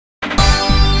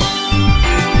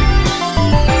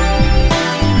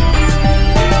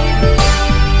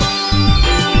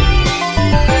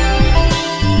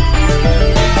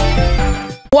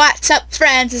What's up,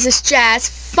 friends? This is Jazz,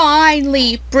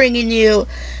 finally bringing you,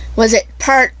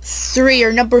 part 3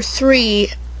 or number 3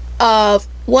 of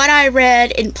what I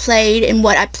read and played and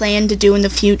what I plan to do in the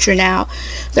future now.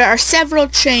 There are several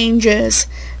changes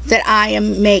that I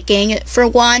am making. For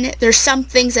one, there's some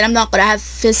things that I'm not going to have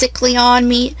physically on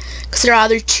me because they're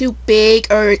either too big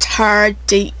or it's hard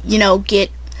to, get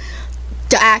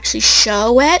to actually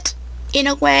show it in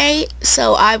a way.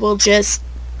 So I will just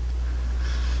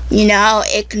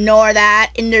ignore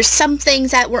that. And there's some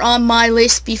things that were on my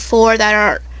list before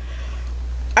that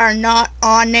are not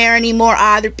on there anymore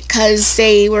either because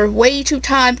they were way too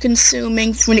time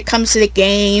consuming when it comes to the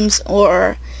games,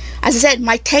 or as I said,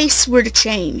 my tastes were to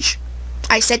change.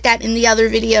 I said that in the other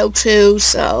video too,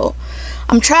 so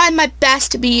I'm trying my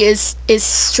best to be as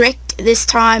strict this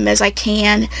time as I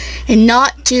can and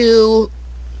not do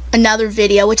another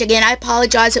video, which again, I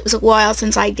apologize, it was a while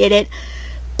since I did it,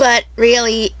 but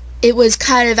really it was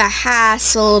kind of a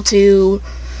hassle to...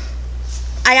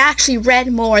 I actually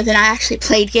read more than I actually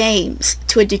played games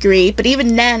to a degree, but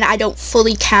even then I don't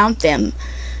fully count them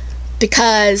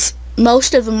because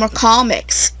most of them were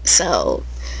comics. So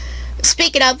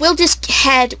speaking of, we'll just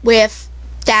head with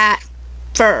that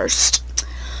first.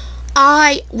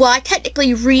 I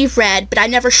technically reread, but I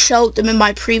never showed them in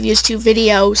my previous 2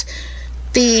 videos,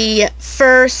 the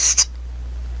first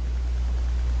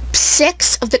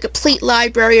 6 of the complete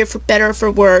library, For Better or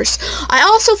For Worse. I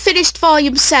also finished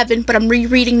volume 7, but I'm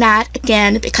rereading that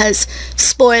again because,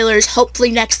 spoilers,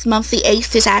 hopefully next month the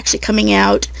 8th is actually coming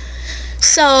out.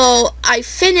 So I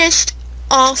finished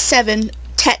all 7,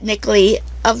 technically,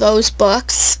 of those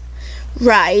books,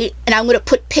 right? And I'm going to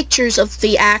put pictures of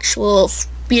the actual,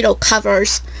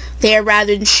 covers there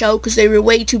rather than show because they were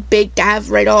way too big to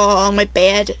have right all on my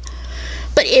bed.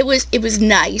 But it was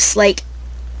nice,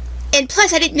 and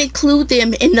plus I didn't include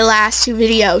them in the last 2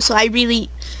 videos, so I really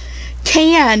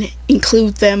can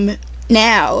include them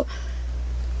now.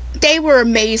 They were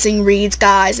amazing reads,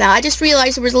 guys. Now, I just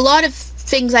realized there was a lot of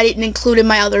things I didn't include in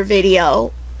my other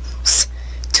videos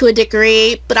to a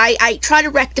degree, but I try to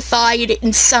rectify it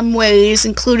in some ways,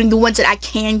 including the ones that I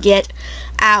can get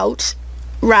out,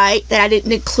 right, that I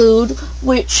didn't include,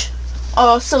 which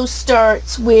also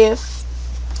starts with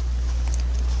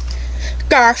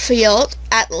Garfield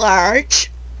at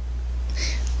Large.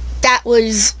 That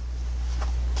was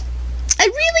a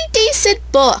really decent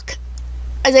book.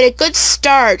 I said, a good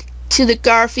start to the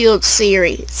Garfield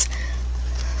series.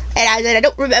 And I said, I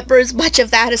don't remember as much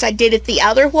of that as I did at the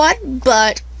other one,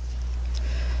 but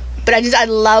I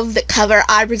love the cover.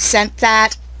 I resent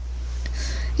that.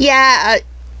 Yeah,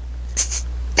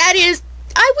 that is,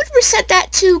 I would resent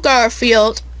that too,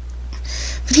 Garfield.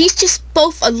 But he's just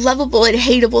both a lovable and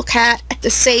hateable cat at the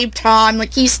same time.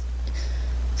 He's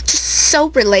just so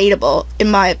relatable,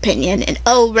 in my opinion. And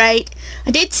oh, right,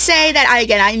 I did say that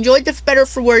I enjoyed the Better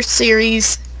For Worse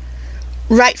series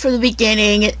right from the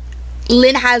beginning.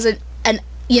 Lynn has an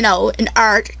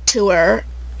art to her,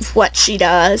 what she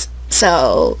does.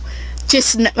 So,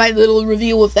 just my little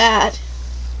review of that.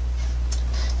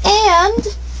 And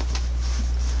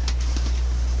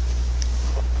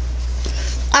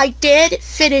I did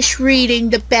finish reading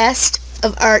the best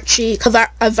of Archie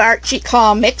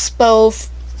comics, both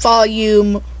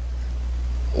volume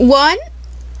 1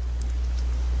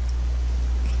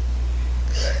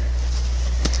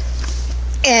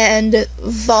 and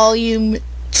volume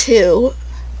 2.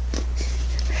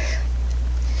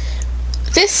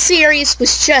 This series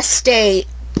was just a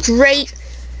great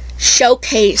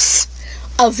showcase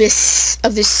of this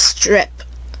strip.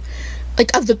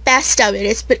 Of the best of it.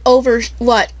 It's been over,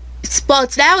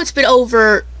 it's been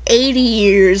over 80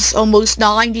 years, almost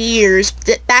 90 years.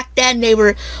 Back then they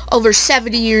were over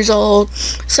 70 years old,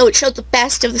 so it showed the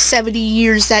best of the 70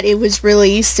 years that it was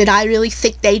released, and I really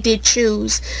think they did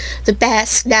choose the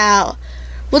best. Now,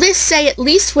 will this say, at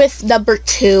least with number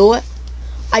 2,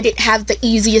 I didn't have the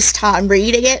easiest time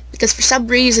reading it, because for some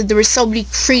reason there were so many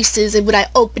creases, and when I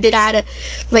opened it I had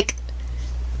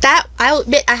that, I'll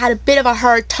admit, I had a bit of a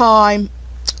hard time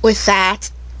with that,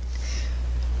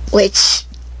 which,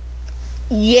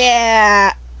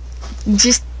 yeah,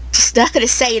 just not gonna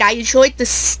say it. I enjoyed the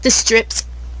strips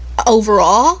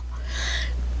overall.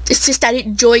 It's just I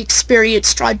didn't enjoy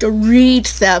experience trying to read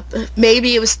them.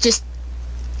 Maybe it was just,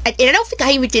 and I don't think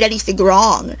I even did anything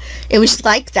wrong. It was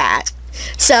like that.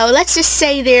 So let's just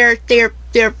say they're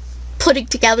putting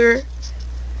together.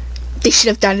 They should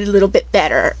have done it a little bit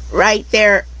better, right?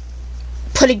 They're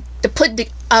putting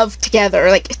together,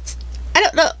 I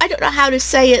don't know how to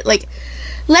say it,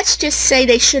 let's just say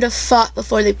they should have thought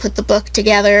before they put the book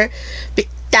together.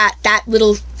 That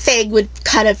little thing would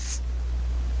kind of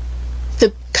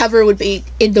cover would be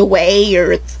in the way,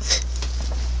 or...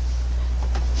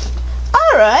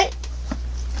 Alright.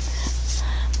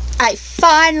 I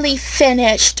finally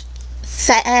finished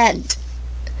the end.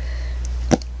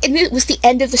 And it was the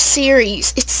end of the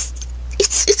series.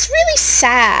 It's really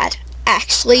sad,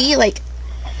 actually. Like,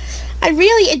 I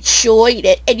really enjoyed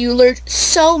it, and you learned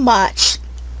so much.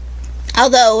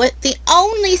 Although, the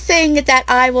only thing that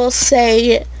I will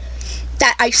say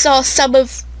that I saw some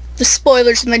of the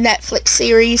spoilers in the Netflix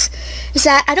series is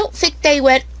that I don't think they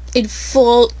went in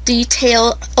full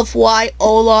detail of why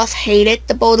Olaf hated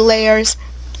the Baudelaires.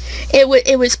 It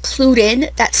was clued in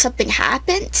that something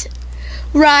happened,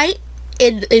 right,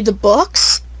 in the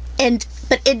books,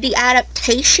 but in the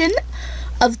adaptation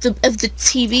of the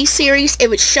TV series, it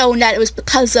was shown that it was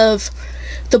because of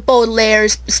the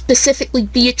Baudelaires, specifically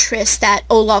Beatrice, that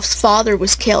Olaf's father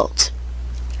was killed.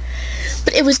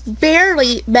 But it was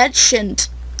barely mentioned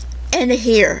in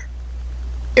here,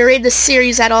 or in the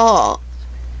series at all.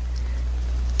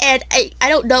 And I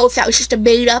don't know if that was just a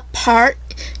made-up part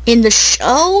in the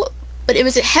show, but it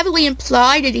was heavily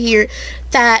implied in here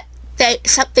that they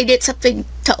did something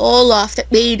to Olaf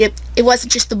that made it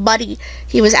wasn't just the money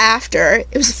he was after,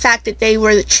 it was the fact that they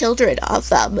were the children of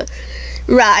them,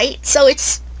 right? So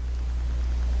it's,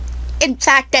 in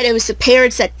fact, that it was the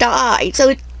parents that died,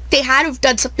 so they had to have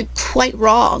done something quite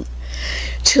wrong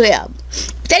to him.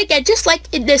 But then again, just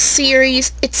like in this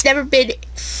series, it's never been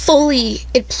fully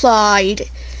implied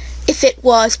if it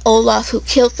was Olaf who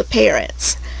killed the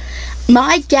parents.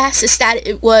 My guess is that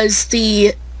it was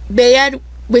the man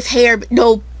with hair but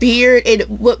no beard,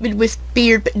 and woman with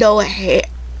beard but no hair,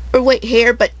 or wait,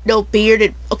 hair but no beard,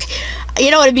 and okay,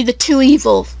 you know what I mean, the two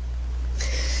evil,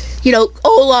 you know,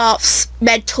 Olaf's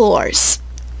mentors,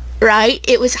 right?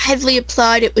 It was heavily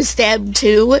implied it was them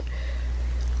too,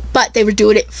 but they were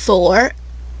doing it for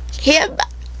him.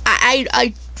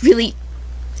 I really,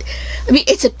 I mean,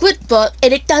 it's a good book,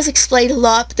 and it does explain a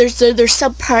lot, but there's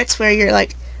some parts where you're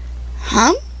like,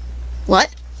 huh?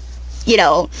 What? You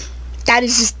know, that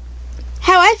is just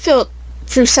how I felt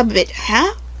through some of it.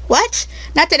 Huh? What?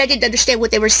 Not that I didn't understand what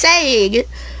they were saying,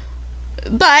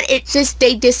 but it just,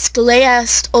 they just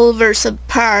glanced over some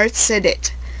parts, and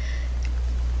it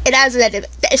has that,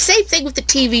 the same thing with the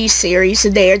TV series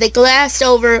in there. They glanced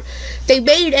over, they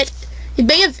made it, it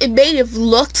may have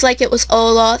looked like it was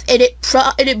Olaf, and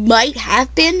it might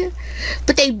have been,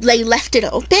 but they left it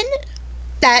open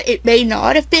that it may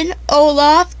not have been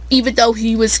Olaf, even though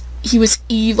he was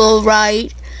evil,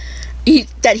 right? He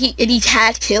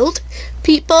had killed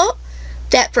people,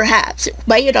 that perhaps it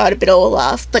might not have been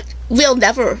Olaf, but we'll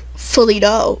never fully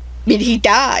know. I mean, he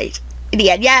died in the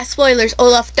end. Yeah, spoilers,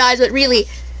 Olaf dies, but really,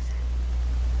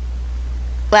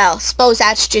 well, suppose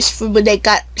that's just from when they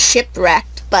got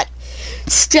shipwrecked, but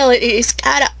still, it is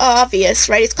kind of obvious,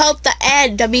 right? It's called The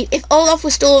End. I mean, if Olaf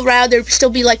was still around, there would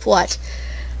still be, like, what?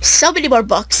 So many more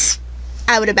books,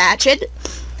 I would imagine.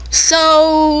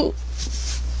 So,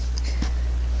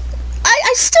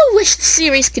 I still wish the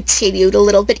series continued a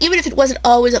little bit, even if it wasn't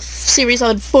always a series of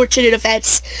unfortunate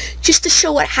events, just to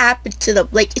show what happened to them.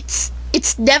 Like,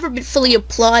 it's never been fully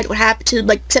implied what happened to them,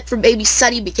 like, except for maybe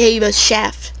Sunny became a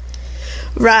chef,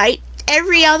 right?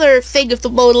 Every other thing of the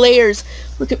Baudelaires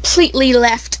were completely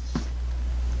left,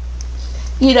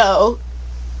 you know.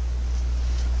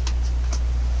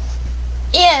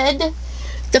 And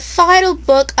the final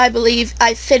book I believe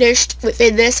I finished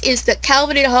within this is the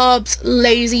Calvin and Hobbes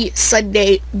Lazy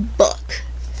Sunday book.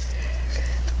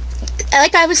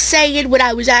 Like I was saying when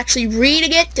I was actually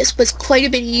reading it, this was quite a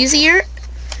bit easier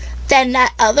than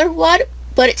that other one,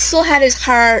 but it still had its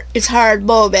hard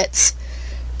moments.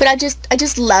 But I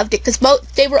just loved it, because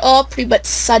they were all pretty much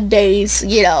Sundays,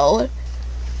 you know.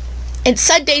 And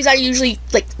Sundays are usually,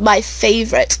 like, my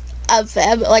favorite of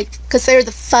them, like, because they're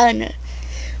the fun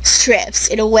strips,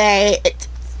 in a way.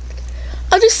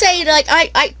 I'll just say, like,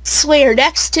 I swear,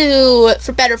 next to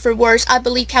For Better For Worse, I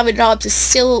believe Calvin and Hobbes is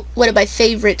still one of my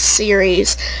favorite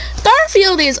series.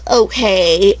 Garfield is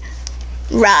okay,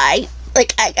 right?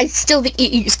 Like, I still think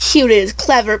he's cute and is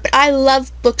clever, but I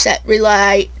love books that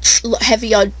rely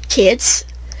heavy on kids.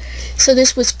 So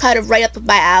this was kind of right up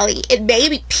my alley. And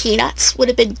maybe Peanuts would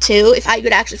have been too, if I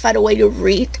could actually find a way to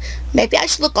read. Maybe I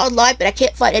should look online, but I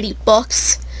can't find any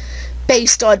books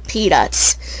based on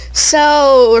Peanuts.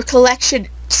 So, or collections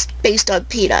based on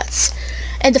Peanuts.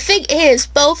 And the thing is,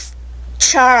 both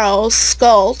Charles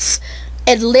Schultz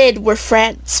and Lynn were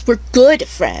friends, were good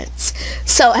friends.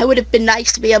 So it would have been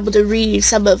nice to be able to read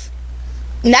some of,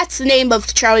 and that's the name of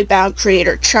the Charlie Brown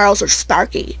creator, Charles or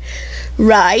Sparky,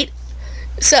 right?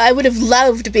 So I would have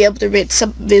loved to be able to read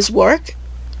some of his work,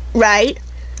 right?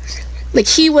 Like,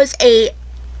 he was a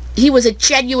he was a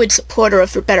genuine supporter of,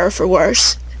 for better or for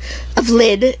worse, of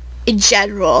Lynn in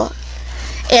general.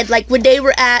 And like when they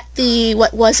were at the,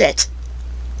 what was it,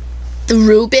 the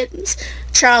Rubens,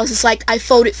 Charles is like, I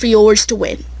voted for yours to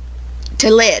win, to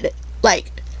Lynn,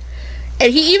 like,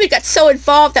 and he even got so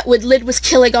involved that when Lynn was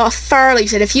killing off Farley, he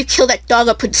said, if you kill that dog,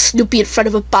 I'll put Snoopy in front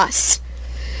of a bus.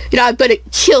 You know, I'm gonna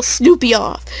kill Snoopy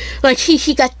off. Like,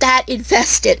 he got that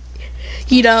invested,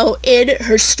 you know, in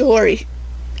her story,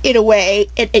 in a way.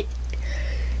 And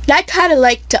I kind of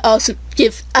like to also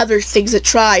give other things a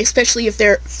try, especially if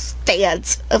they're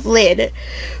fans of Lynn,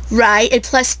 right? And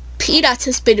plus, Peanuts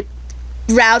has been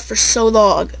around for so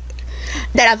long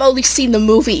that I've only seen the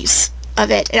movies of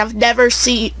it, and I've never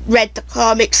read the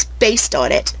comics based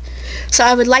on it. So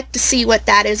I would like to see what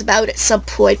that is about at some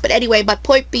point. But anyway, my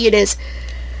point being is,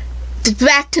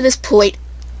 back to this point,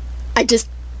 I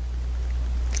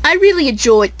really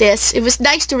enjoyed this. It was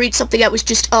nice to read something that was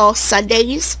just all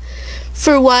Sundays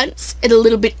for once, and a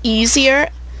little bit easier.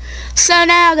 So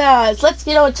now, guys, let's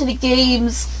get on to the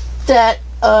games that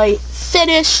I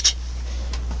finished.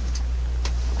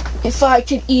 If I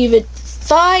can even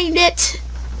find it.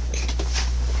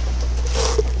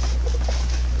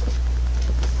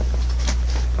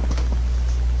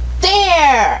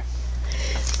 There!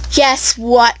 Guess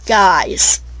what,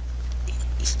 guys?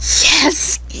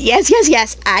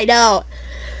 Yes, I know.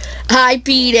 I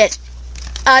beat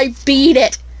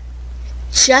it.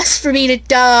 Just for me to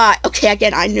die. Okay,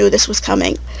 again, I knew this was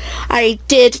coming. I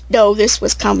did know this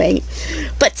was coming.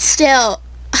 But still,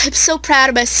 I'm so proud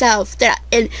of myself.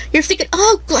 And you're thinking,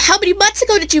 oh, how many months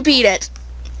ago did you beat it?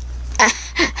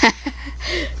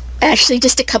 Actually,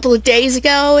 just a couple of days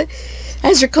ago. I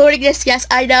was recording this. Yes,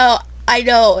 I know.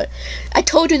 I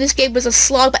told you this game was a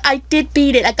slog, but I did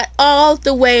beat it. I got all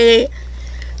the way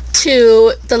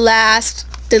to the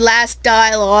last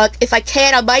dialogue. If I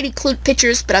can, I might include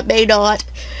pictures, but I may not.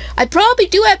 I probably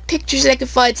do have pictures that I can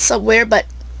find somewhere, but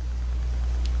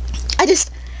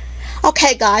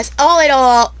okay, guys, all in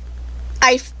all,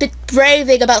 I've been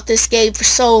raving about this game for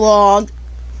so long.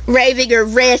 Raving or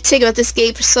ranting about this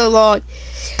game for so long.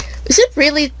 Is it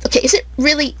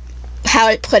really how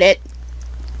I put it?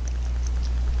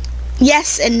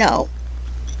 Yes and no.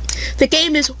 The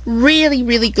game is really,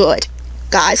 really good,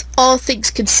 guys, all things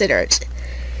considered.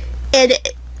 And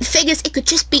the thing is, it could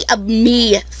just be a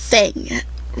me thing,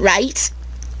 right?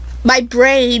 My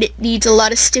brain needs a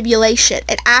lot of stimulation,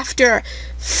 and after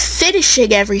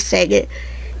finishing everything,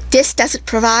 this doesn't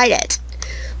provide it.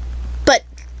 But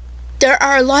there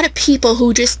are a lot of people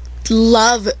who just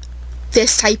love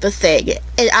this type of thing,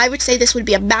 and I would say this would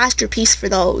be a masterpiece for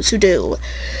those who do,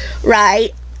 right?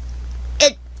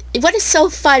 What is so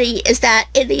funny is that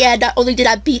in the end, not only did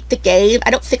I beat the game,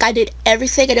 I don't think I did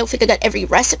everything. I don't think I got every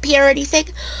recipe or anything,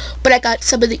 but I got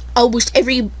almost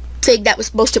everything that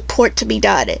was most important to be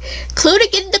done, including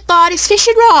getting the goddess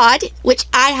fishing rod, which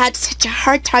I had such a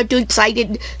hard time doing because I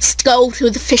didn't go to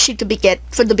the fishing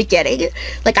from the beginning,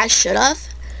 like I should have.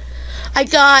 I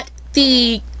got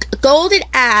the golden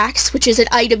axe, which is an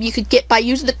item you could get by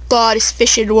using the goddess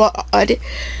fishing rod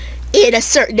in a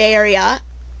certain area.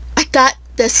 I got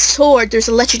the sword. There's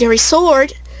a legendary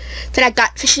sword that I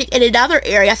got fishing in another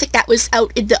area. I think that was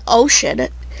out in the ocean.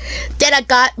 Then I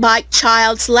got my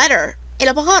child's letter in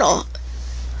a bottle.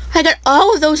 I got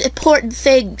all of those important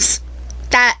things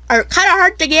that are kind of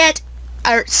hard to get,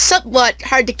 are somewhat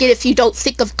hard to get if you don't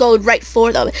think of going right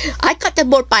for them. I got them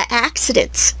more by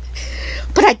accident,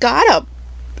 but I got them,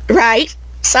 right?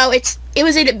 So it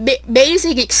was an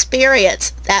amazing experience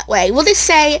that way. Will they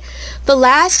say the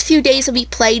last few days of me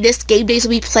playing this, game days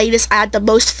of me playing this, I had the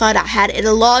most fun I had in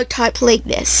a long time playing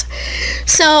this.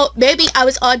 So maybe I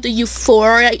was on the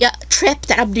euphoria trip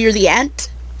that I'm near the end,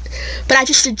 but I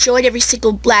just enjoyed every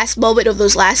single last moment of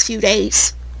those last few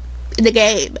days in the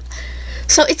game.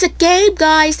 So it's a game,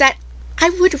 guys, that I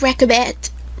would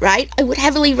recommend, right? I would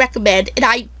heavily recommend, and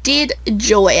I did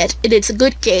enjoy it, and it's a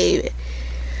good game.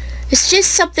 It's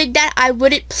just something that I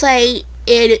wouldn't play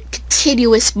in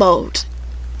continuous mode,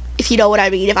 if you know what I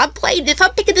mean. If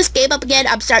I'm picking this game up again,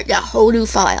 I'm starting a whole new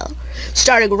file,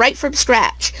 starting right from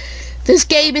scratch. This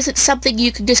game isn't something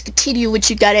you can just continue once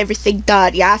you got everything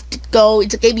done. You have to go.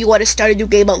 It's a game you want to start a new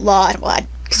game a lot on,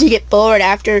 because you get bored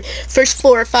after first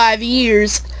 4 or 5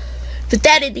 years. But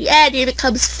then in the end, it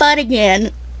becomes fun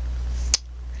again.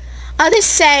 I'll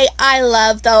just say I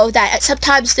love, though, that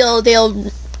sometimes they'll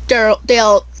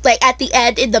like at the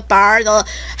end in the bar, they'll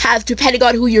have, depending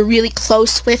on who you're really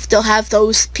close with, they'll have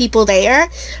those people there.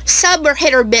 Some are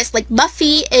hit or miss, like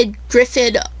Muffy and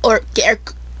Griffin, or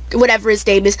whatever his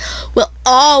name is, will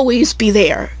always be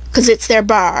there, because it's their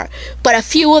bar. But a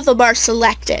few of them are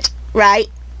selected, right?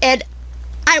 And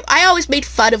I always made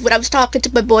fun of when I was talking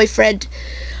to my boyfriend.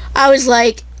 I was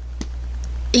like,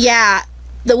 yeah,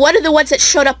 one of the ones that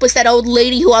showed up was that old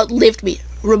lady who outlived me,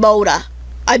 Ramona.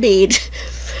 I mean,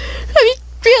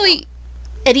 really.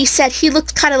 And he said he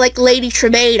looked kind of like Lady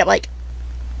Tremaine. I'm like,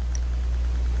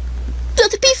 well,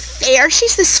 to be fair,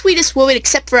 she's the sweetest woman,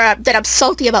 except for that I'm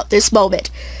salty about this moment.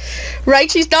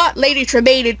 Right? She's not Lady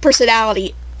Tremaine in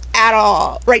personality at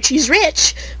all. Right? She's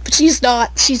rich, but she's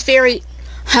not. She's very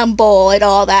humble and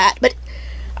all that. But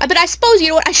I suppose, you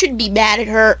know what? I shouldn't be mad at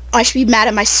her. I should be mad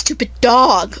at my stupid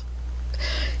dog.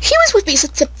 He was with me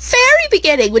since the very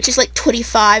beginning, which is like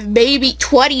 25, maybe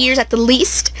 20 years at the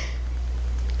least.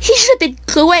 He should have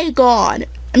been way gone.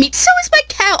 I mean, so is my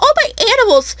cow. All my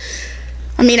animals.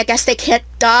 I mean, I guess they can't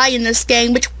die in this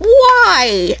game, which,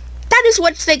 why? That is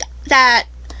one thing that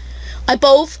I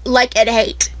both like and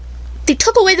hate. They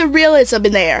took away the realism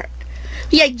in there.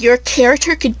 Yeah, your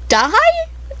character could die?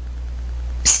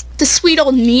 The sweet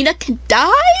old Nina can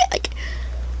die? Like,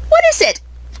 what is it?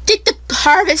 Did the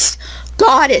harvest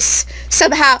goddess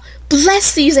somehow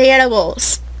bless these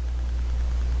animals?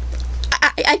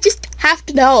 I just have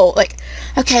to know. Like,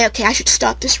 okay, I should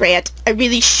stop this rant. I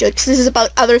really should, because this is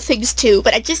about other things too,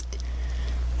 but I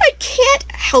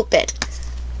can't help it.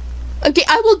 Okay,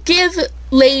 I will give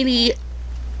Lady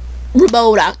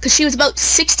Ramona, because she was about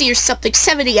 60 or something,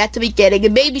 70 at the beginning,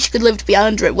 and maybe she could live to be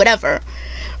 100, whatever.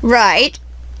 Right?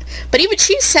 But even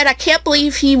she said, I can't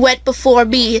believe he went before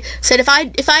me. Said if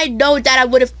I had known that, I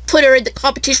would have put her in the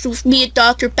competition with me and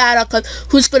Dr. Baddock on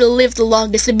who's going to live the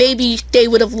longest, and maybe they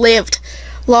would have lived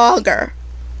longer.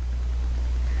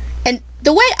 And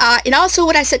the way and also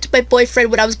what I said to my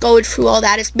boyfriend when I was going through all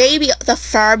that is maybe the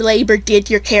farm labor did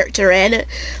your character in.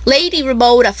 Lady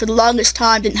Ramona, for the longest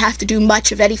time, didn't have to do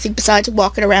much of anything besides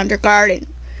walking around her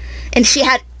garden. And she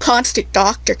had constant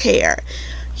doctor care.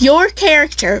 Your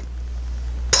character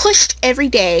pushed every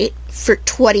day for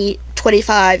 20,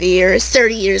 25 years,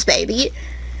 30 years maybe.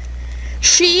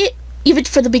 She, even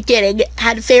for the beginning,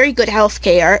 had very good health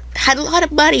care, had a lot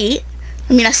of money.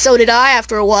 I mean, so did I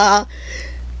after a while.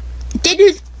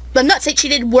 I'm not saying she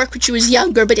didn't work when she was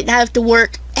younger, but didn't have to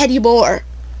work anymore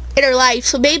in her life.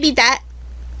 So maybe that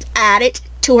added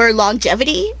to her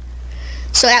longevity.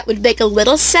 So that would make a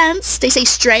little sense. They say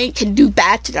strength can do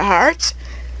bad to the heart.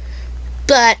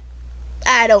 But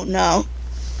I don't know.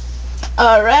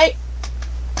 Alright.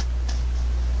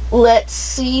 Let's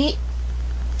see.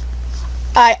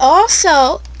 I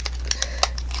also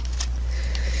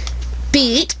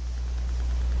beat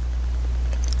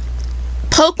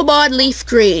Pokemon Leaf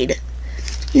Green.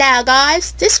 Now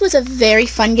guys, this was a very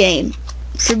fun game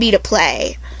for me to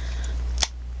play.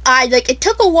 It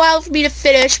took a while for me to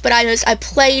finish, but I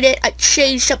played it, I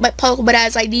changed up my Pokemon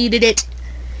as I needed it,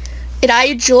 and I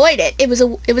enjoyed it. It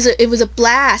was a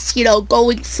blast, you know,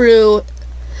 going through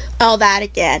all that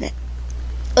again.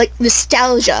 Like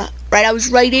nostalgia, right? I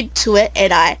was right into it,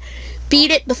 and I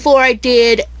beat it before I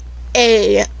did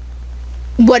A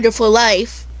Wonderful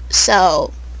Life,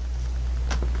 so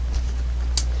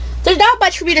there's not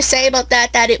much for me to say about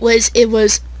that. That it was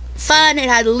fun. It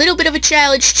had a little bit of a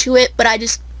challenge to it, but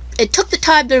it took the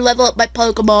time to level up my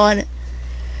Pokemon.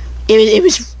 It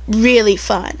was really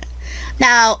fun.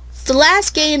 Now, the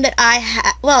last game that I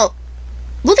had, well,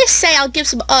 we'll just say I'll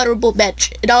give an honorable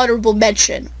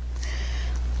mention.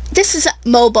 This is a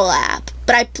mobile app,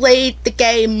 but I played the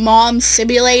game Mom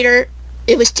Simulator.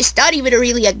 It was just not even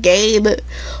really a game,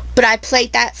 but I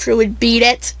played that through and beat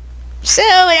it. So,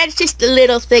 that's just a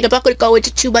little thing. I'm not going to go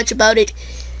into too much about it.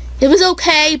 It was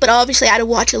okay, but obviously I had to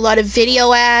watch a lot of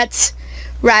video ads,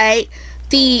 right?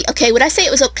 Okay, when I say it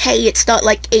was okay, it's not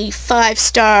like a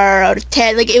 5-star out of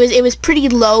 10. Like, it was pretty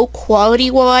low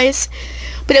quality-wise.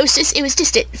 But it was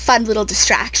just a fun little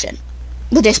distraction.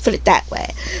 We'll just put it that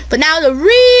way. But now the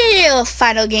real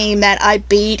final game that I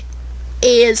beat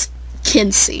is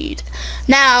Kinseed.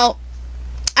 Now,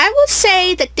 I will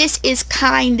say that this is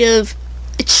kind of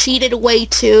cheated away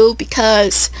too,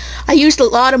 because I used a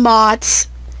lot of mods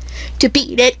to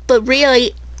beat it, but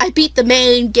really I beat the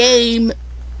main game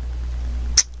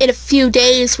in a few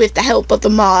days with the help of the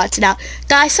mods. Now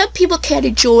guys, some people can't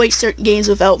enjoy certain games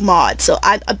without mods, so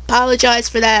I apologize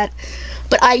for that,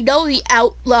 but I know the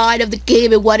outline of the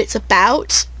game and what it's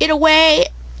about in a way.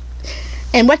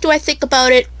 And what do I think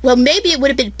about it? Well, maybe it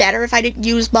would have been better if I didn't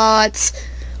use mods,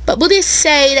 but we'll just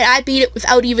say that I beat it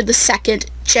without even the second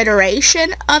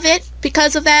generation of it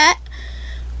because of that.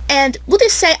 And we'll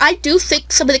just say I do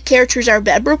think some of the characters are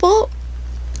memorable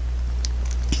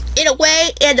in a way,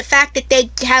 and the fact that they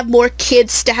have more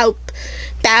kids to help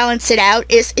balance it out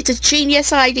it's a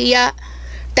genius idea,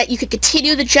 that you could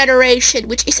continue the generation,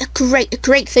 which is a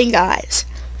great thing, guys.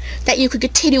 That you could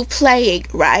continue playing,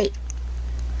 right?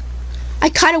 I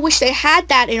kind of wish they had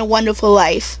that in A Wonderful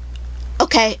Life.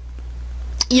 Okay,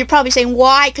 you're probably saying,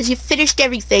 why? Because you finished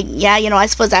everything. Yeah, you know, I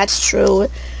suppose that's true.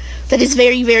 That is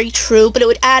very true, but it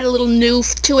would add a little new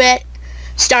to it.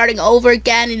 Starting over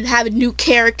again and having new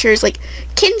characters. Like,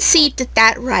 Kinsey did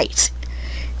that right.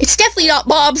 It's definitely not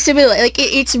Bob Simulator. Like,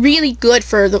 it's really good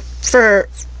for the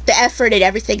effort and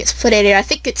everything it's put in it. I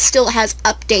think it still has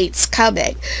updates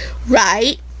coming,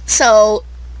 right? So,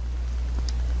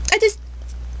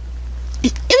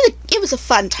 it was a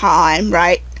fun time,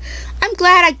 right? I'm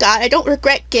glad I got it. I don't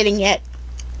regret getting it.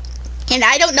 And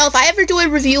I don't know if I ever do a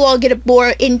review, I'll get a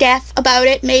more in-depth about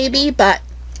it, maybe, but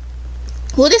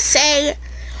we'll just say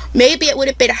maybe it would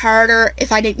have been harder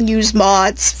if I didn't use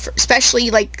mods, especially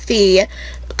like the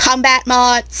combat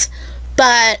mods,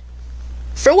 but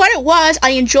for what it was,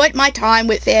 I enjoyed my time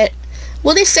with it.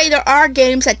 We'll just say there are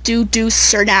games that do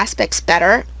certain aspects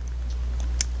better,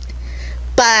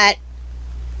 but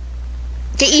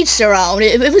to each their own.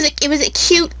 It was a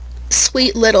cute,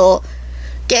 sweet little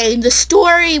game. The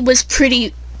story was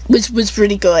pretty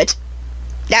good.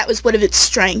 That was one of its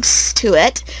strengths to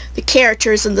it, the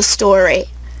characters and the story.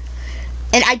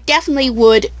 And I definitely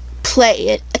would play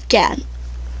it again.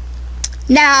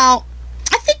 Now,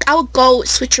 I think I would go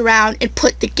switch around and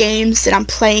put the games that I'm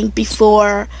playing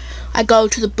before I go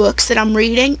to the books that I'm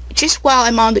reading, just while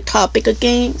I'm on the topic of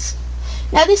games.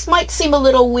 Now, this might seem a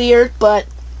little weird, but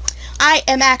I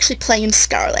am actually playing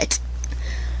Scarlett.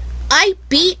 I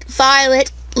beat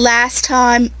Violet last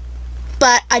time,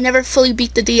 but I never fully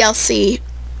beat the DLC.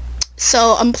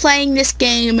 So I'm playing this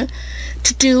game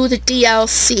to do the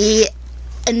DLC,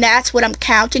 and that's what I'm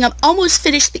counting. I'm almost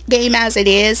finished the game as it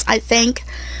is, I think.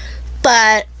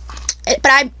 But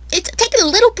it's taking a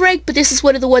little break, but this is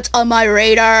one of the ones on my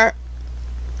radar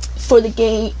for the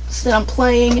games that I'm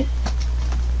playing.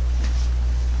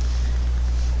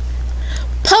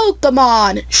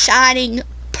 Pokemon Shining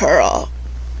Pearl.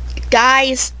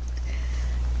 Guys,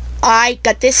 I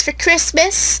got this for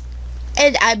Christmas,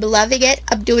 and I'm loving it.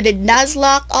 I'm doing a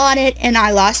Nuzlocke on it, and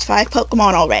I lost 5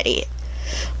 Pokemon already.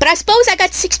 But I suppose I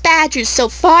got 6 badges, so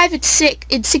 5 and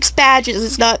 6 badges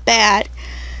is not bad.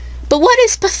 But what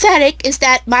is pathetic is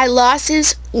that my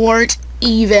losses weren't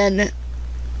even...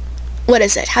 What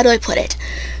is it? How do I put it?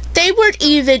 They weren't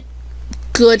even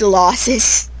good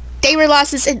losses. They were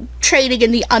losses in trading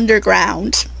in the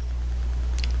underground.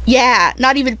 Yeah,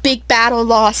 not even big battle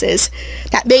losses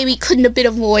that maybe couldn't have been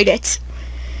avoided.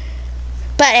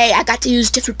 But hey, I got to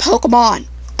use different Pokemon.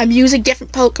 I'm using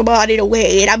different Pokemon in a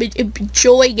way, and I'm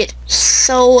enjoying it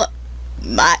so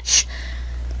much.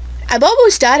 I'm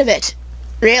almost out of it.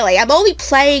 Really, I'm only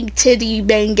playing to the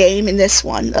main game in this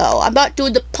one, though. I'm not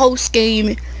doing the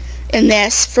post-game in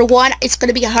this. For one, it's going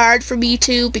to be hard for me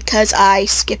to, because I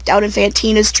skipped out on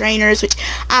Fantina's trainers, which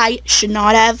I should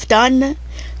not have done. In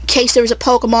case there was a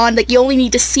Pokemon, like, you only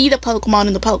need to see the Pokemon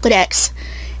in the Pokedex.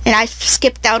 And I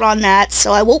skipped out on that,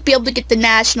 so I won't be able to get the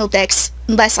National Dex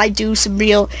unless I do some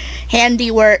real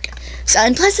handiwork. So,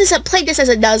 and plus, I'm playing this as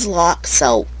a Nuzlocke,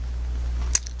 so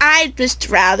I'd just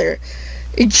rather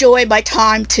enjoy my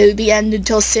time to the end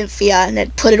until Cynthia and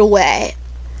then put it away.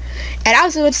 And I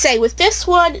was going to say, with this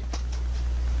one,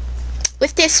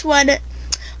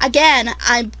 again,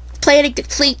 I'm planning to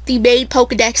complete the main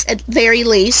Pokedex at very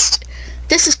least.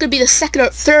 This is going to be the second or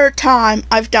third time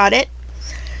I've done it.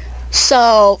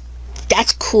 So,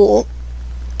 that's cool.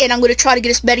 And I'm going to try to get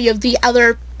as many of the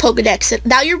other Pokedex.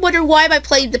 Now you're wondering why am I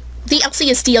playing the DLC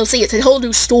as DLC. It's a whole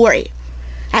new story.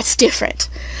 That's different.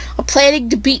 I'm planning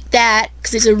to beat that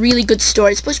because it's a really good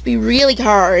story. It's supposed to be really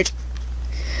hard,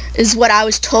 is what I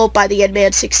was told by the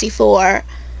Endman64.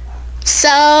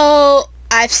 So,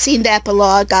 I've seen the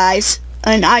epilogue, guys.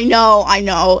 And I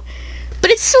know.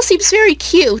 But it still seems very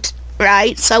cute,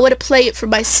 right? So I want to play it for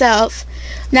myself.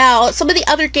 Now, some of the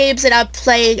other games that I'm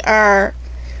playing are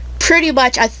pretty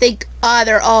much, I think,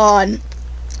 either on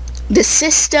the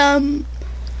system,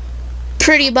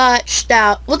 pretty much.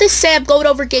 Now, we'll just say I'm going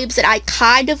over games that I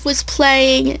kind of was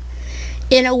playing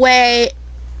in a way,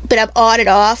 but I'm on and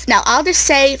off. Now, I'll just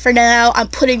say, for now, I'm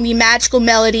putting the Magical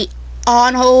Melody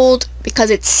on hold because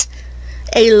it's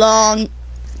a long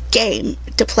game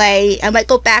to play. I might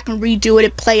go back and redo it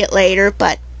and play it later,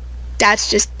 but that's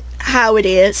just how it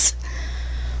is.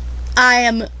 I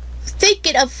am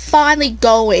thinking of finally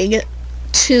going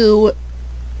to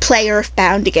play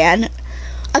Earthbound again.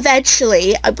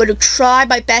 Eventually, I'm going to try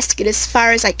my best to get as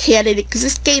far as I can in it, because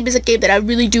this game is a game that I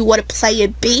really do want to play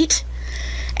and beat.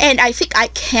 And I think I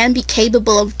can be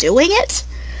capable of doing it.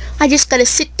 I just gotta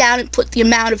sit down and put the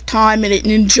amount of time in it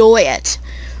and enjoy it,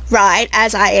 right,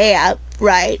 as I am,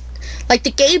 right? Like,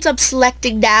 the games I'm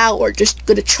selecting now are just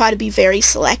gonna try to be very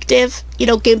selective, you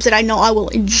know, games that I know I will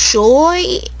enjoy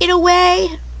in a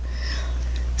way.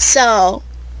 So,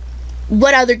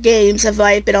 what other games have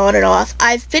I been on and off?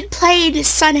 I've been playing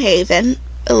Sunhaven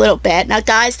a little bit. Now,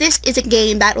 guys, this is a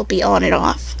game that will be on and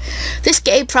off. This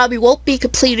game probably won't be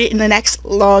completed in the next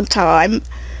long time,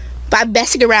 but I'm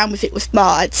messing around with it with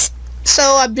mods.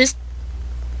 So,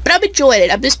 but I'm enjoying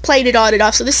it. I'm just playing it on and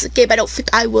off. So, this is a game I don't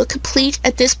think I will complete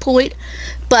at this point,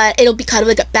 but it'll be kind of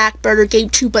like a back burner game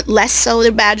too, but less so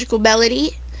than Magical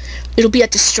Melody. It'll be a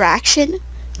distraction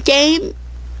game.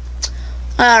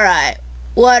 Alright.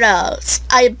 What else?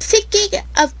 I am thinking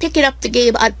of picking up the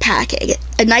game Unpacking.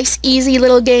 A nice, easy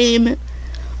little game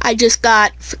I just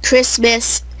got for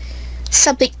Christmas.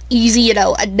 Something easy, you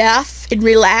know, enough and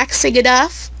relaxing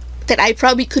enough that I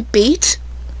probably could beat.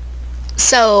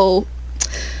 So,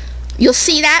 you'll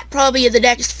see that probably in the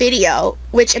next video.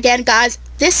 Which, again, guys,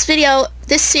 this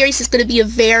series is going to be a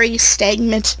very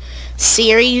stagnant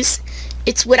series.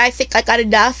 It's when I think I got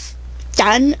enough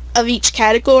done of each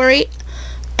category.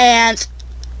 And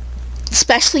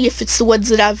especially if it's the ones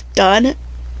that I've done,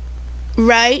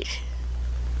 right?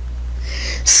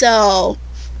 So,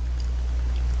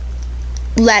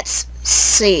 let's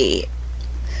see.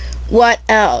 What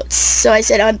else? So I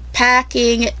said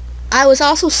Unpacking. I was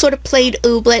also sort of playing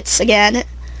Umbre again.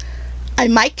 I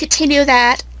might continue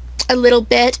that a little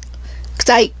bit, because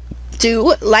I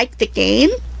do like the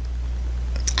game.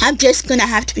 I'm just gonna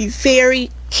have to be very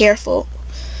careful,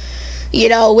 you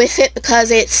know, with it,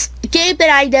 because it's a game that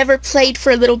I never played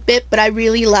for a little bit, but I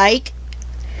really like.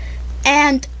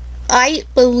 And I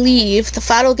believe the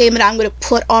final game that I'm going to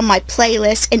put on my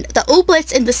playlist, and the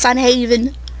Umbre and the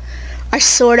Sunhaven are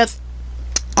sort of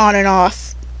on and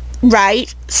off,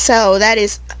 right? So that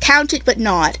is counted but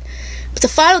not. But the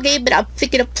final game that I'm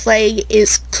thinking of playing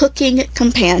is Cooking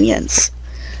Companions.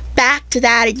 Back to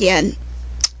that again.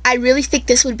 I really think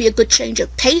this would be a good change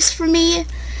of pace for me.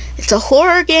 It's a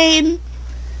horror game.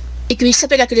 It could be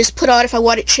something I could just put on if I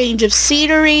want a change of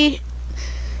scenery.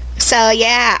 So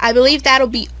yeah, I believe that'll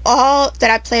be all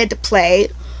that I plan to play.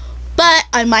 But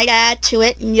I might add to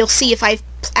it, and you'll see if I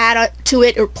add to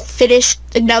it or finish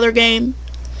another game.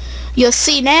 You'll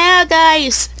see now,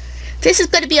 guys. This is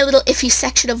going to be a little iffy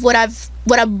section of what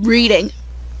I'm reading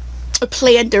or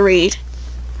plan to read.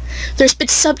 There's been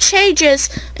some changes,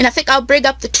 and I think I'll bring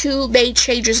up the two main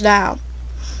changes now.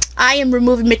 I am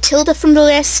removing Matilda from the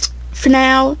list for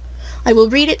now. I will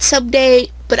read it someday,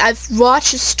 but I've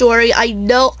watched the story. I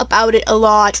know about it a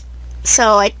lot,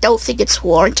 so I don't think it's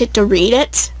warranted to read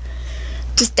it.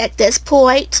 Just at this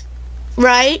point,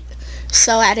 right?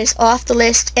 So that is off the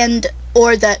list,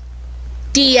 or the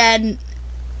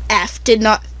DNF did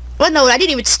not, well, no, I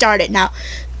didn't even start it now.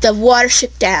 The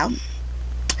Watership Down.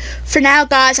 For now,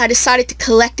 guys, I decided to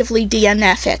collectively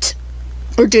DNF it,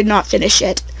 or did not finish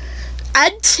it,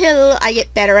 until I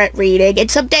get better at reading.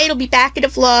 And someday it'll be back in a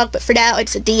vlog, but for now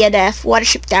it's a DNF.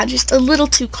 Watership Down, just a little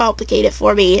too complicated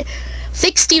for me. I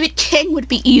think Stephen King would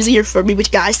be easier for me, but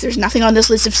guys, there's nothing on this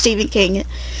list of Stephen King.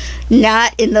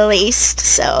 Not in the least.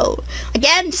 So,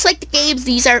 again, just like the games,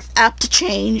 these are up to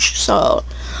change. So,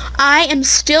 I am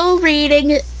still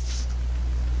reading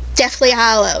Deathly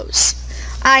Hallows.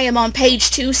 I am on page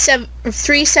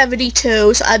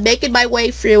 372, so I'm making my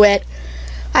way through it.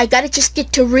 I gotta just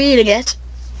get to reading it.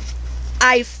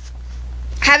 I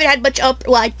haven't had much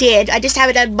I did. I just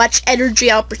haven't had much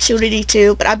energy opportunity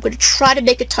to, but I'm going to try to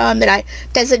make a time that I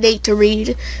designate to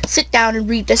read. Sit down and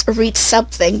read this, or read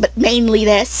something, but mainly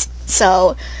this.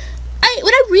 So,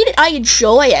 when I read it, I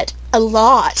enjoy it a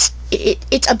lot.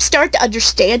 I'm starting to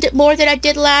understand it more than I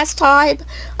did last time.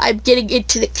 I'm getting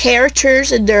into the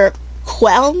characters and their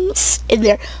qualms, and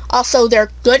their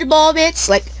good moments.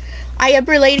 Like, I am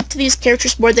related to these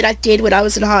characters more than I did when I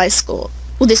was in high school.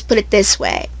 We'll just put it this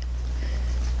way.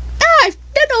 I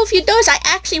don't know if you noticed, I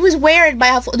actually was wearing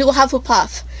my new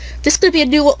Hufflepuff. This could be a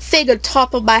new thing on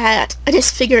top of my hat. I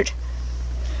just figured.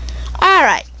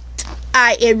 Alright.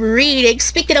 I am reading,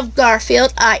 speaking of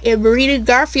Garfield, I am reading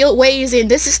Garfield Weighs In.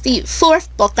 This is the 4th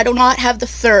book. I do not have the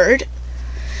 3rd.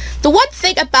 The one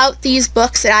thing about these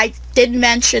books that I did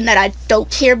mention that I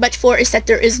don't care much for is that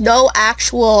there is no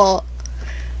actual,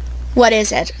 what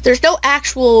is it? There's no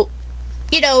actual,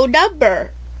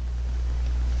 number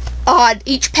on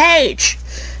each page.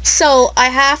 So I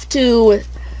have to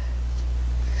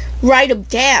write them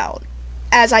down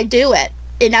as I do it.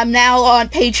 And I'm now on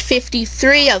page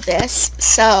 53 of this,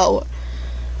 so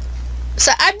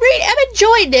I'm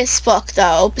enjoying this book,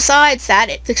 though. Besides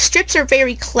that, the strips are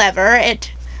very clever, and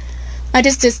I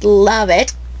just love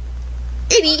it.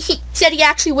 And he said he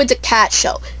actually wins a cat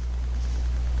show.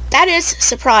 That is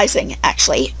surprising,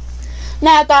 actually.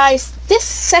 Now, guys, this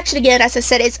section again, as I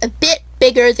said, is a bit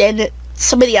bigger than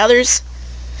some of the others,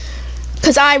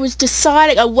 because I was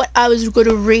deciding on what I was going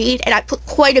to read, and I put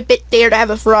quite a bit there to have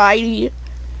a variety.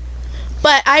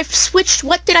 But I've switched.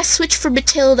 What did I switch for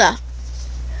Matilda?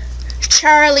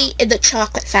 Charlie in the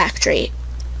Chocolate Factory.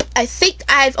 I think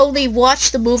I've only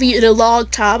watched the movie a long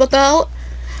time ago,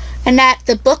 and that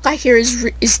the book I hear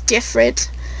is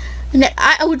different, and that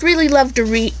I would really love to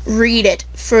read it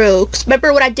through. 'Cause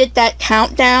remember when I did that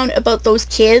countdown about those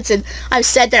kids, and I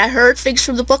said that I heard things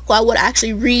from the book? Well, I would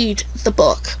actually read the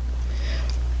book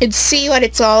and see what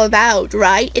it's all about,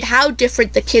 right? And how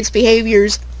different the kids'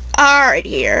 behaviors are in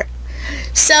here.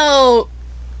 So,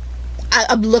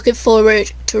 I'm looking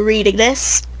forward to reading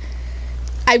this.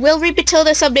 I will read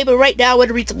Matilda someday, but right now I want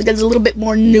to read something that's a little bit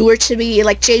more newer to me,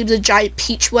 like James the Giant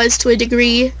Peach was to a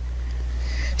degree.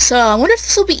 So, I wonder if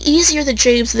this will be easier than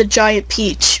James the Giant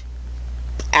Peach.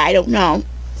 I don't know.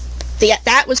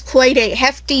 That was quite a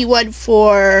hefty one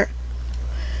for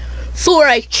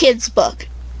a kid's book.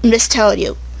 I'm just telling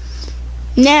you.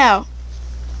 Now,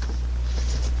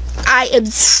 I am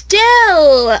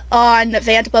still on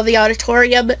Phantom of the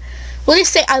Auditorium. Well, they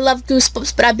say I love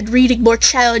Goosebumps, but I've been reading more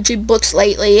challenging books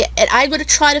lately, and I'm going to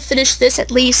try to finish this at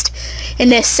least in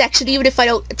this section, even if I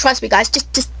don't. Trust me, guys,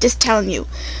 just telling you.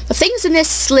 The things in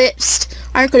this list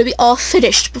aren't going to be all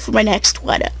finished before my next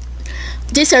one.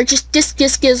 This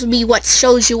just gives me what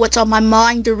shows you what's on my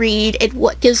mind to read, and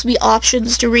what gives me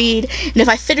options to read. And if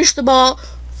I finish them all,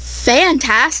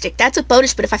 fantastic. That's a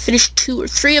bonus, but if I finish 2 or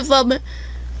 3 of them,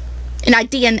 and I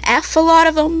DNF a lot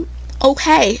of them,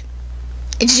 okay.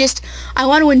 It's just, I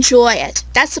want to enjoy it.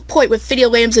 That's the point with video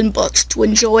games and books, to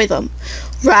enjoy them,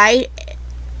 right?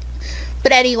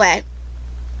 But anyway,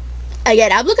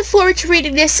 again, I'm looking forward to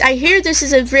reading this. I hear this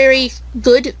is a very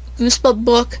good Goosebump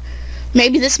book.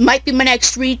 Maybe this might be my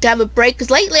next read to have a break,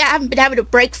 because lately I haven't been having a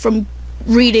break from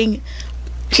reading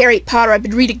Harry Potter. I've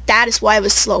been reading that, is why I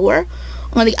was slower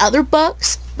on the other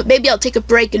books. But maybe I'll take a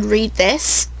break and read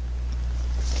this.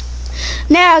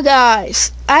 Now,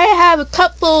 guys, I have a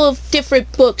couple of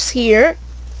different books here.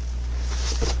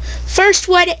 First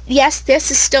one, yes, this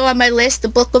is still on my list, The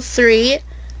Book of Three.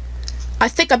 I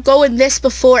think I'm going this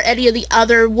before any of the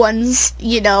other ones,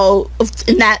 you know,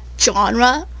 in that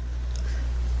genre.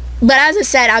 But as I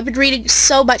said, I've been reading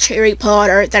so much Harry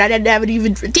Potter that I didn't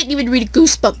even read a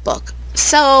Goosebump book.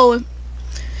 So,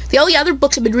 the only other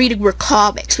books I've been reading were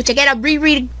comics, which again, I'm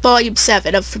rereading Volume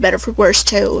 7 of For Better For Worse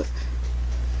too.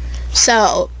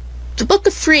 So, The Book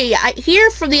of Three, I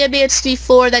hear from the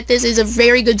MBS4 that this is a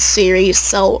very good series,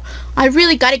 so I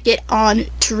really gotta get on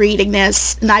to reading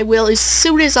this, and I will as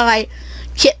soon as I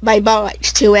get my mind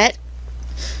to it.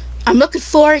 I'm looking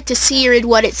forward to seeing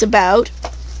what it's about.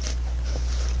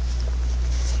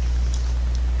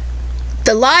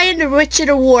 The Lion, the Witch, and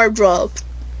the Wardrobe.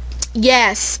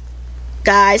 Yes,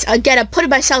 guys, again, I'm giving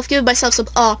myself some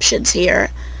options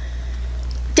here.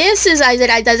 This is, I've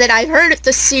heard of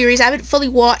the series. I haven't fully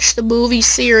watched the movie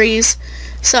series,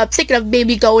 so I'm thinking of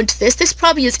maybe going to this. This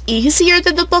probably is easier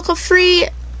than The Book of Three,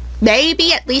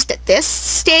 maybe, at least at this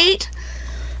state,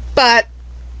 but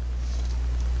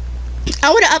I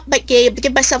want to up my game to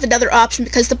give myself another option,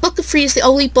 because The Book of Three is the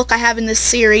only book I have in this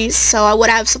series, so I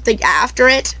want to have something after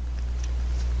it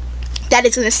that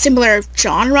is in a similar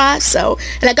genre, so,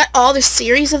 and I got all the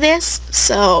series of this,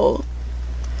 so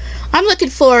I'm looking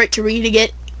forward to reading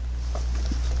it.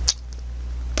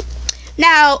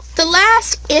 Now, the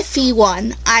last iffy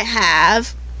one I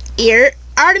have here,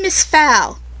 Artemis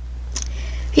Fowl.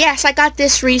 Yes, I got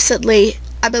this recently,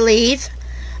 I believe.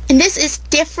 And this is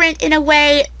different in a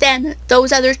way than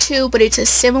those other two, but it's a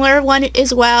similar one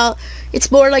as well.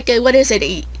 It's more like a, what is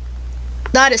it?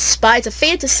 Not a spy, it's a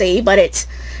fantasy, but it's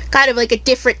kind of like a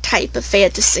different type of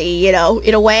fantasy, you know,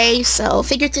 in a way. So I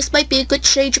figured this might be a good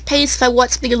change of pace if I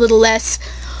want something a little less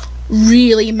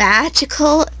really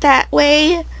magical that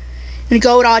way. And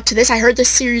going on to this, I heard this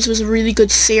series was a really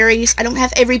good series. I don't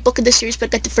have every book in the series, but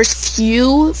I got the first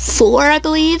 4, I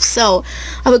believe. So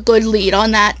I have a good lead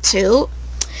on that too.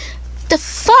 The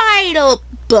final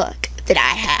book that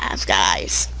I have,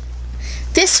 guys.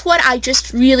 This one I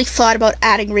just really thought about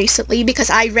adding recently because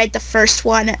I read the first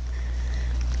one.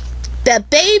 The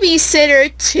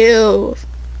Babysitter 2.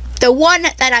 The one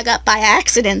that I got by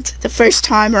accident the first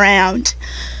time around.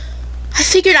 I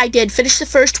figured I did finish the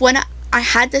first one. I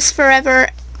had this forever,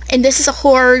 and this is a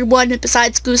horror one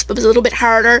besides Goosebumps, a little bit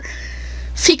harder.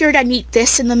 Figured I need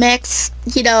this in the mix,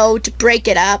 you know, to break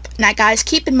it up. Now guys,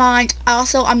 keep in mind,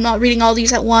 also I'm not reading all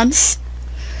these at once.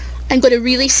 I'm going to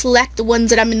really select the ones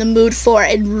that I'm in the mood for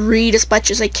and read as much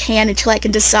as I can until I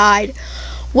can decide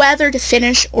whether to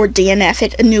finish or DNF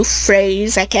it. A new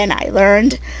phrase I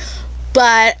learned.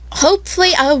 But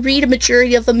hopefully I'll read a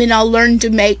majority of them and I'll learn to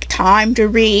make time to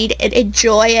read and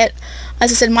enjoy it.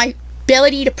 As I said, my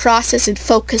ability to process and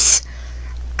focus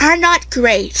are not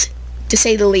great, to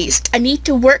say the least. I need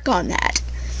to work on that.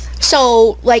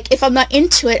 So, like, if I'm not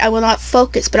into it, I will not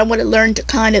focus, but I want to learn to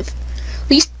kind of at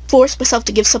least force myself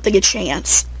to give something a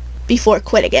chance before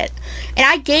quitting it. And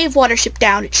I gave Watership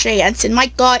Down a chance, and my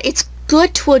god, it's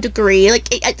good to a degree. Like,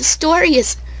 the story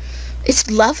is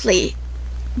lovely,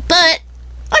 but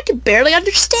I can barely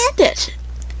understand it.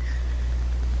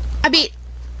 I mean,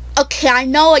 okay, I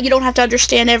know you don't have to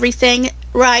understand everything,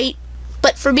 right?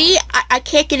 But for me, I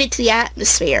can't get into the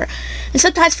atmosphere. And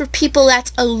sometimes for people,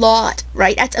 that's a lot,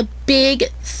 right? That's a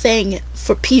big thing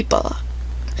for people,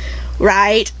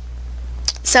 right?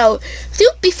 So,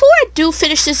 before I do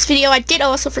finish this video, I did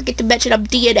also forget to mention I'm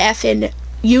DNFing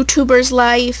YouTuber's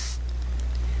Life.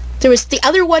 There was the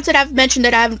other ones that I've mentioned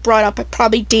that I haven't brought up. I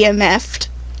probably DNF'd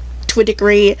to a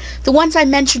degree. The ones I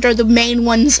mentioned are the main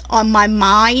ones on my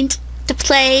mind to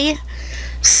play.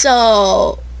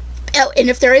 So, oh, and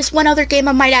if there is one other game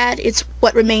I might add, it's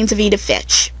What Remains of Edith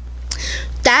Finch.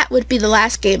 That would be the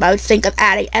last game I would think of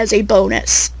adding as a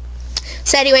bonus.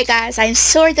 So anyway, guys, I'm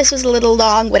sorry this was a little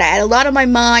long, but I had a lot on my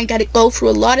mind, got to go through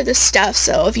a lot of this stuff,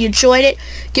 so if you enjoyed it,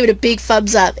 give it a big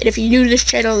thumbs up. And if you're new to this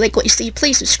channel and like what you see,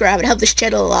 please subscribe. It helps this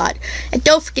channel a lot. And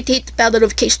don't forget to hit the bell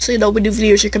notification so you know when new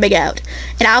videos are coming out.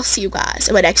 And I'll see you guys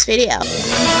in my next video.